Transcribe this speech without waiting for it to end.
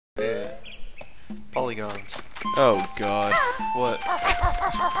Yeah. Polygons. Oh god. What?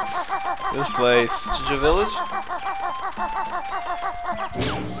 This place. Jinjo Village?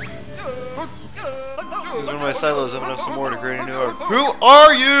 Because one of my silos opened up some more to create a new art. Who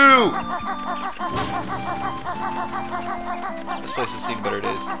are you? This place has seen better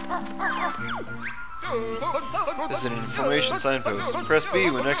days. This is an information signpost. Press B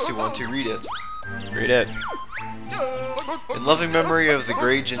when next you want to read it. Read it. In loving memory of the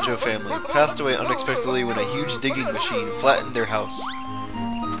Grey Jinjo family, passed away unexpectedly when a huge digging machine flattened their house.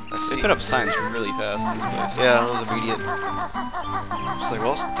 I see. They put up signs really fast in this place. Yeah, it was immediate. Just like,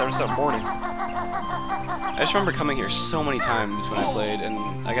 well, it's time to stop mourning. I just remember coming here so many times when I played, and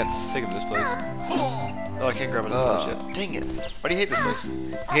I got sick of this place. Oh, I can't grab another village yet. Dang it. Why do you hate this place?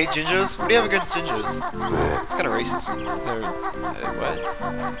 You hate Jinjos? What do you have against Jinjos? It's kind of racist. They're...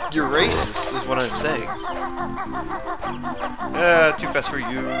 what? You're racist, is what I'm saying. Too fast for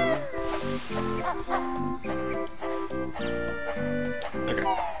you. Okay.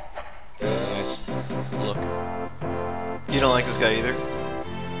 Nice. Look. You don't like this guy either?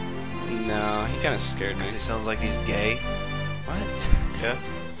 No, he kind of scared me. Because he sounds like he's gay? What? Yeah?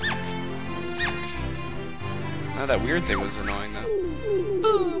 No, that weird thing was annoying though.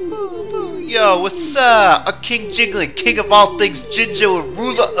 Boo, boo, boo. Yo, what's up? A King Jiggling, king of all things Jinjo and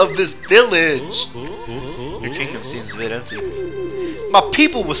ruler of this village. Your kingdom seems a bit empty. My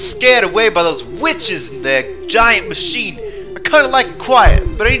people were scared away by those witches and their giant machine. I kinda like it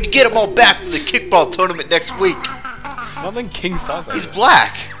quiet, but I need to get them all back for the kickball tournament next week. I don't think King's talking about He's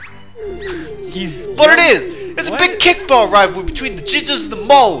black. But it is! There's a big kickball rivalry between the Jinjos and the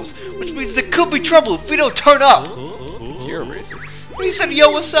Moles, which means there could be trouble if we don't turn up. You're a racist. He said, yo,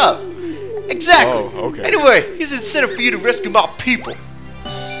 what's up? Exactly. Oh, okay. Anyway, here's an incentive for you to rescue my people.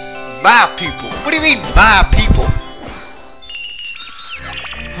 My people. What do you mean, my people?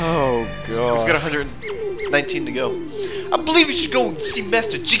 Oh, God. We've got 119 to go. I believe you should go and see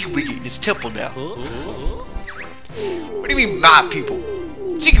Master Jiggywiggy in his temple now. What do you mean, my people?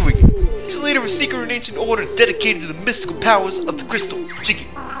 Jiggywiggy. He's the leader of a secret and ancient order dedicated to the mystical powers of the crystal Jiggy.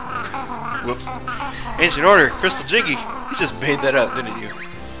 Whoops. Ancient order, crystal Jiggy. You just made that up, didn't you?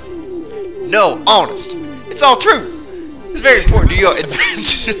 No, honest. It's all true. It's very important to your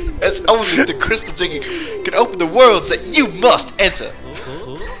adventure as only the crystal Jiggy can open the worlds that you must enter.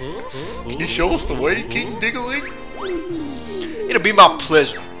 Can you show us the way, King Jiggling? It'll be my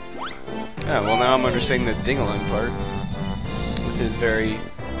pleasure. Yeah, well now I'm understanding the Dingaling part. With his very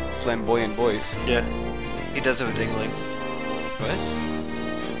flamboyant voice. Yeah, he does have a dingling. What?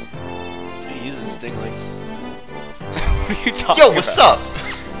 He uses dingling. What are you talking about? Yo, what's up?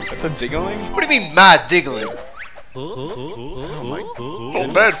 That's a Dingaling? What do you mean, my dingling? Oh my Oh,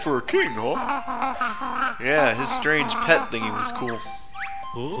 goodness. bad for a king, huh? Yeah, his strange pet thingy was cool.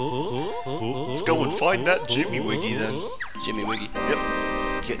 Let's go and find that Jiggywiggy then. Jiggywiggy. Yep.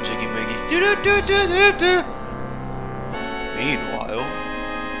 Get Jiggywiggy. Do-do-do-do-do-do. Meanwhile,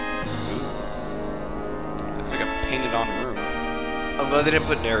 It's like a painted on room. I'm glad they didn't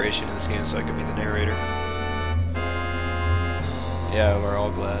put narration in this game so I could be the narrator. Yeah, we're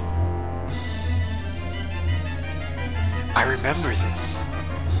all glad. I remember this.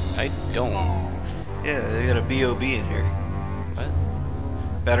 I don't. Yeah, they got a B.O.B. in here. What?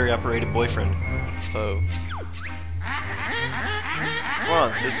 Battery operated boyfriend. Oh. Come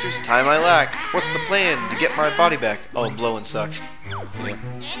on, sisters, time I lack. What's the plan to get my body back? Oh, blow and suck. Yeah.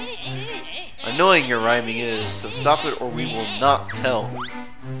 Annoying your rhyming is, so stop it or we will not tell.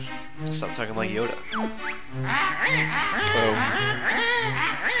 Stop talking like Yoda. Oh.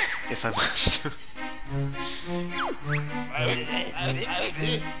 If I must.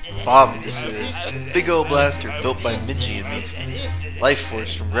 Bob, this is. Big old blaster built by Minji and me. Life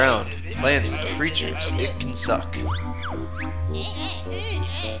force from ground. Plants and creatures. It can suck.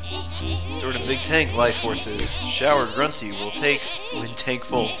 Stored in big tank, life forces. Shower grunty will take when tank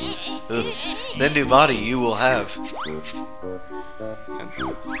full. Ugh. Then new body you will have. That's...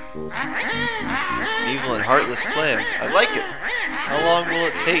 Evil and heartless plan. I like it. How long will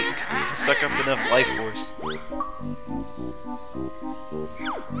it take to suck up enough life force?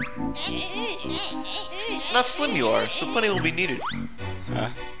 Not slim you are, so plenty will be needed. Huh?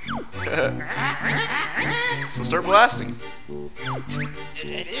 So start blasting.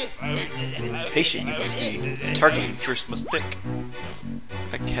 Patient you must be. Target you first must pick.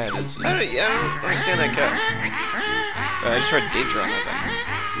 That cat is... I don't understand that cat. I just tried danger on that thing.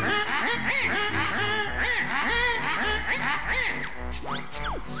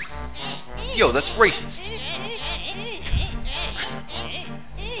 Yo, that's racist.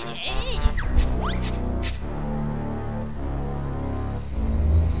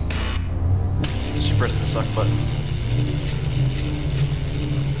 press the suck button.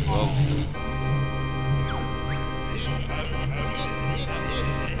 Well,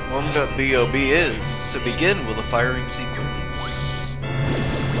 warmed up B.O.B. is, so begin with a firing sequence.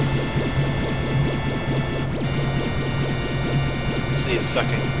 See, it's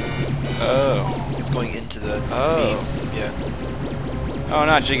sucking. oh. It's going into the Oh. beam. Yeah. Oh,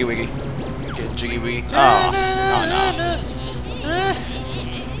 not Jiggywiggy. Get Jiggywiggy. Oh. Oh, no.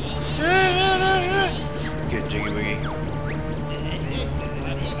 Get Jiggywiggy.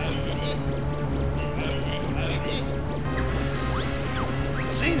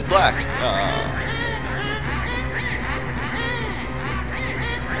 See, he's black.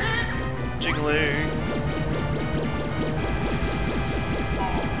 Jiggling.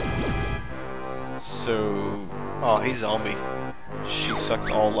 So, Oh, he's zombie. she sucked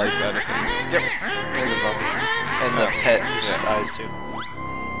all life out of him. Yep. There's a zombie. And the pet is just eyes too.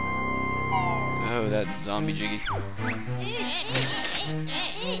 Oh, that's zombie Jiggy.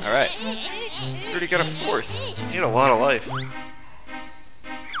 Alright. Already got a fourth. You need a lot of life.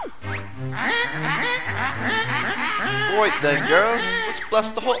 Right then, girls. Let's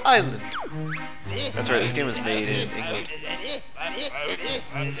blast the whole island. That's right, this game was made in England.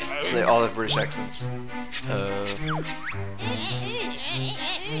 So they all have British accents.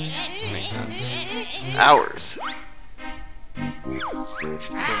 Makes sense. Hours. It's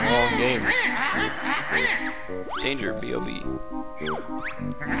a long game. Danger, B.O.B.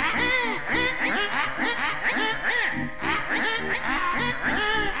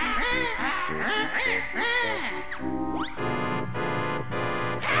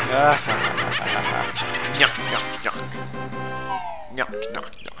 Nyok, nyok, nyok. Nyok, nyok,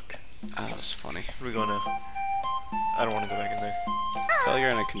 nyok. That was funny. Where are we going now? I don't want to go back in there. I feel like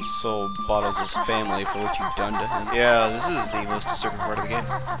you're gonna console Bottles' family for what you've done to him. Yeah, this is the most disturbing part of the game.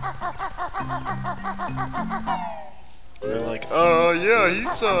 They're like, yeah,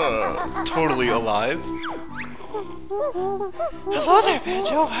 he's, totally alive. Hello there,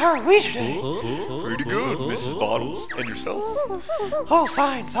 Banjo. How are we today? Pretty good, Mrs. Bottles. And yourself? Oh,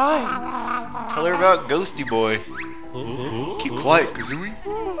 fine, fine. Tell her about Ghosty Boy. Keep quiet, Kazooie.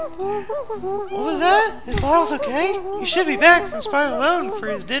 What was that? Is Bottles okay? He should be back from Spiral Mountain for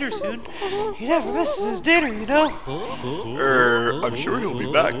his dinner soon. He never misses his dinner, you know? I'm sure he'll be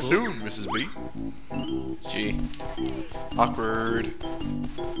back soon, Mrs. B. Gee. Awkward.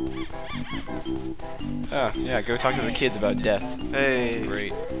 Oh, yeah, go talk to the kids about death. Hey. That's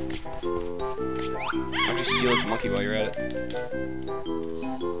great. Why don't you steal his monkey while you're at it?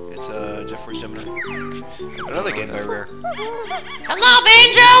 It's, Jeff Force Gemini. Another game by Rare. Hello,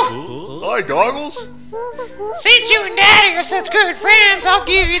 Banjo! Hi, Goggles. Since you and Daddy are such good friends, I'll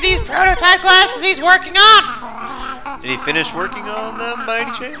give you these prototype glasses he's working on. Did he finish working on them by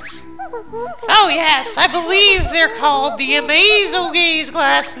any chance? Oh, yes, I believe they're called the Amazo-Gaze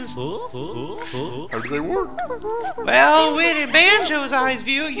glasses. How do they work? Well, when in Banjo's eyes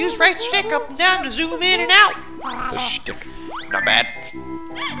view, use right stick up and down to zoom in and out. The shtick. Not bad.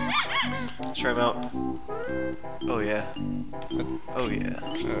 Let's try them out. Oh, yeah. Oh, yeah.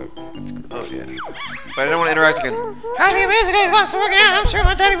 That's good. Oh, yeah. But I don't want to interact again. How's the Amazo-Gaze glasses working out? I'm sure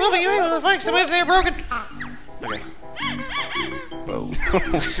my daddy will be able to fix them if they're broken. Okay. Whoa.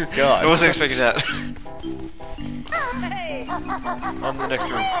 God. I wasn't expecting that. On to the next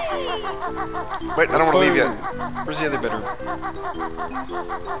room. Wait, I don't want to leave yet. Where's the other bedroom? I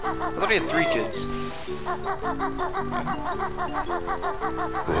thought he had 3 kids.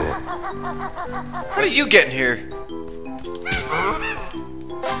 How did you get in here?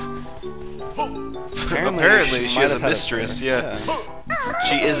 Apparently she has a mistress, yeah.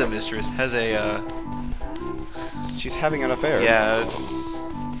 She is a mistress. Has a, She's having an affair. yeah.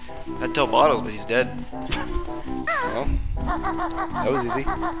 I'd tell Bottles, but he's dead. Well, that was easy.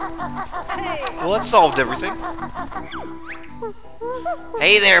 Well, that solved everything.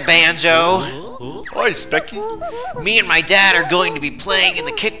 Hey there, Banjo. Hi, Specky. Me and my dad are going to be playing in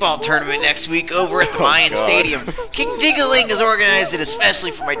the kickball tournament next week over at the Mayan God. Stadium. King JINGALING has organized it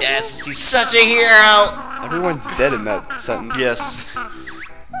especially for my dad since he's such a hero. Everyone's dead in that sentence. Yes.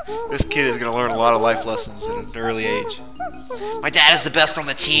 This kid is going to learn a lot of life lessons at an early age. My dad is the best on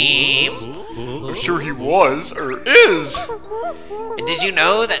the team. I'm sure he was, or is. And did you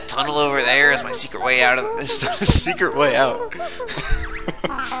know that tunnel over there is my secret way out of the... It's not a secret way out.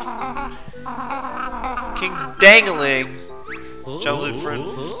 King Dangling, his childhood friend.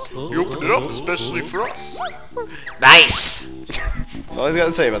 He opened it up especially for us. Nice. That's all he's got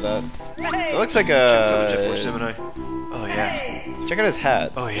to say about that. It looks like Southern Jet a... Force Gemini. Oh, yeah. Check out his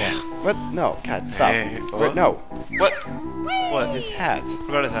hat. Oh, yeah. What? No, God, stop. Hey, Wait, what? no. What? What? His hat. What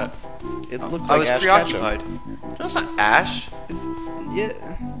about his hat? It looked like I was Ash preoccupied. Ketchum. No, it's not Ash. Yeah.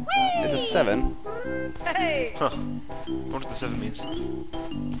 It's a 7. Huh. I wonder what the 7 means.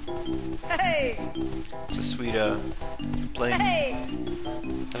 It's a sweet, playing.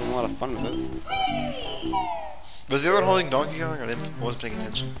 Having a lot of fun with it. Was the other one holding Donkey Kong? I wasn't paying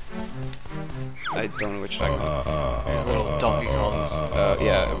attention. I don't know which you're talking about. There's little Donkey Kong.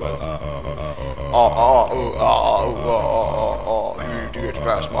 Yeah, it was. You need to get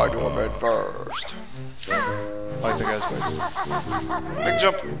past my doorman first. I like that guy's voice. Big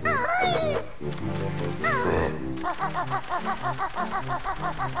jump.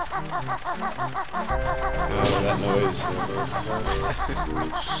 Oh, that noise.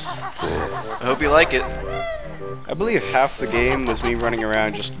 I hope you like it. I believe half the game was me running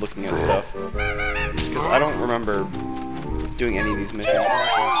around just looking at stuff. Because I don't remember doing any of these missions.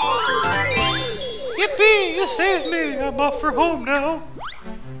 Yippee! You saved me! I'm off for home now.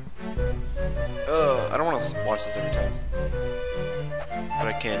 I don't want to watch this every time. But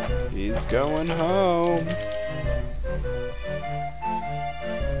I can't. He's going home.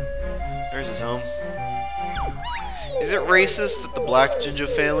 There's his home. Is it racist that the black Jinjo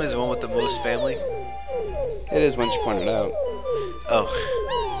family is the one with the most family? It is once you point it out. Oh.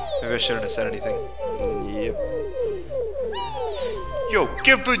 Maybe I shouldn't have said anything. Yep. Yo,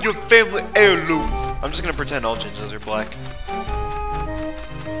 give her your family heirloom! I'm just gonna pretend all Jinjos are black.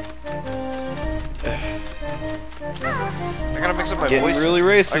 I gotta mix up my Getting voices. really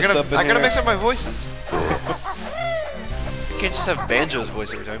racist I gotta up in here. mix up my voices. You can't just have Banjo's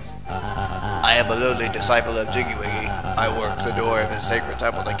voice every time. I am a lowly disciple of Jiggywiggy. I work the door of his sacred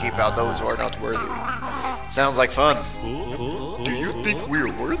temple to keep out those who are not worthy. Sounds like fun. Do you think we are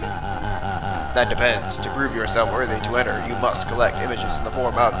worthy? That depends. To prove yourself worthy to enter, you must collect images in the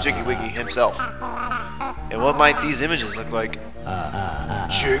form of Jiggywiggy himself. And what might these images look like?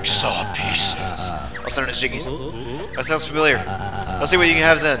 Jigsaw pieces. Also known as Jiggies. That sounds familiar. Let's see what you can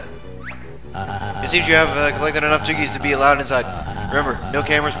have then. It seems you have collected enough Jiggies to be allowed inside. Remember, no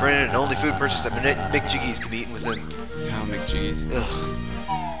cameras printed and only food purchased at Big Jiggies can be eaten within. How McGee's? Ugh.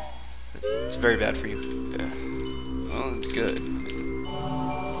 It's very bad for you. Yeah. Well, it's good.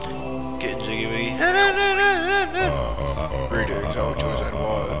 Getting Jiggywiggy. Greetings, O chosen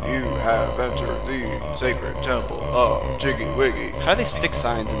one. You have entered the sacred temple of Jiggywiggy. How do they stick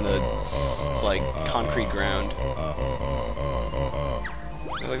signs in the, like, concrete ground?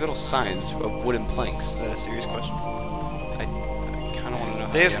 They're like little signs of wooden planks. Is that a serious question? I kind of want to know.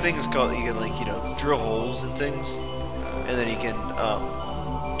 They have things called, you can, like, you know, drill holes and things. And then you can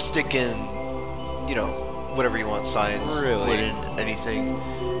stick in, you know, whatever you want, signs, Really? wooden, anything.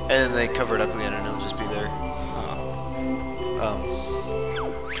 And then they cover it up again and it'll just be there.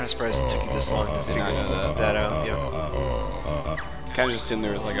 Kind of surprised it took you this long to figure not know that out. Yeah. Kind of just assumed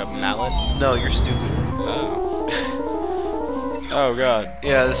there was like a mallet. No, you're stupid. Oh god.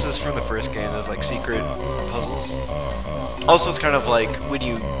 Yeah, this is from the first game. There's like secret puzzles. Also, it's kind of like when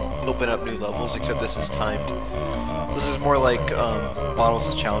you open up new levels, except this is timed. This is more like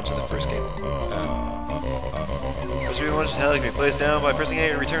Bottles' challenge in the first game. Which we want to tell you can be placed down by pressing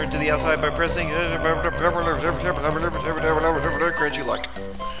A and return to the outside by pressing grant you luck.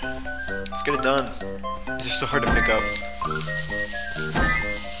 Let's get it done. These are so hard to pick up.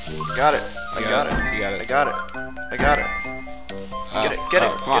 Got it. I got it. You got it. I got it. I got it. Get it. Get it.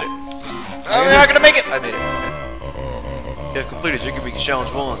 Come Get on. it. I'm not gonna make it. I made it. You have completed Jiggywiggy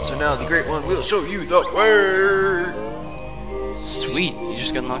Challenge 1, so now the Great One will show you the way. Sweet. You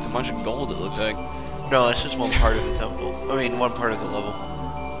just got unlocked a bunch of gold, it looked like. No, that's just one part of the temple. I mean, one part of the level.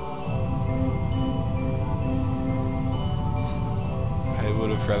 I would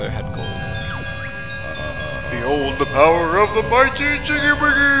have rather had gold. Behold the power of the mighty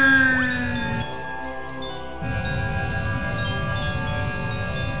Jiggywiggy!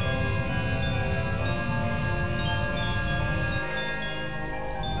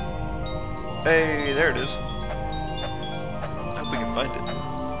 Hey, there it is. I hope we can find it.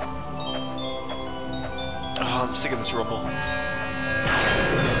 Oh, I'm sick of this rumble.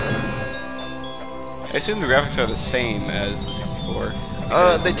 I assume the graphics are the same as the 64.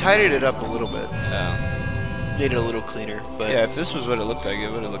 They tidied it up a little bit. Oh. Made it a little cleaner, but... Yeah, if this was what it looked like,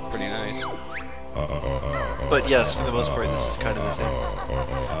 it would have looked pretty nice. But yes, for the most part, this is kind of the same.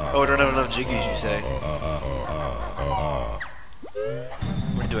 Oh, I don't have enough Jiggies, you say?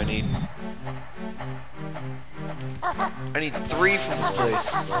 What do I need? I need 3 from this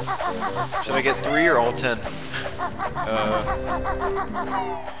place. Should I get 3 or all 10? Is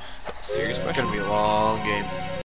that a serious It's question? gonna be a long game.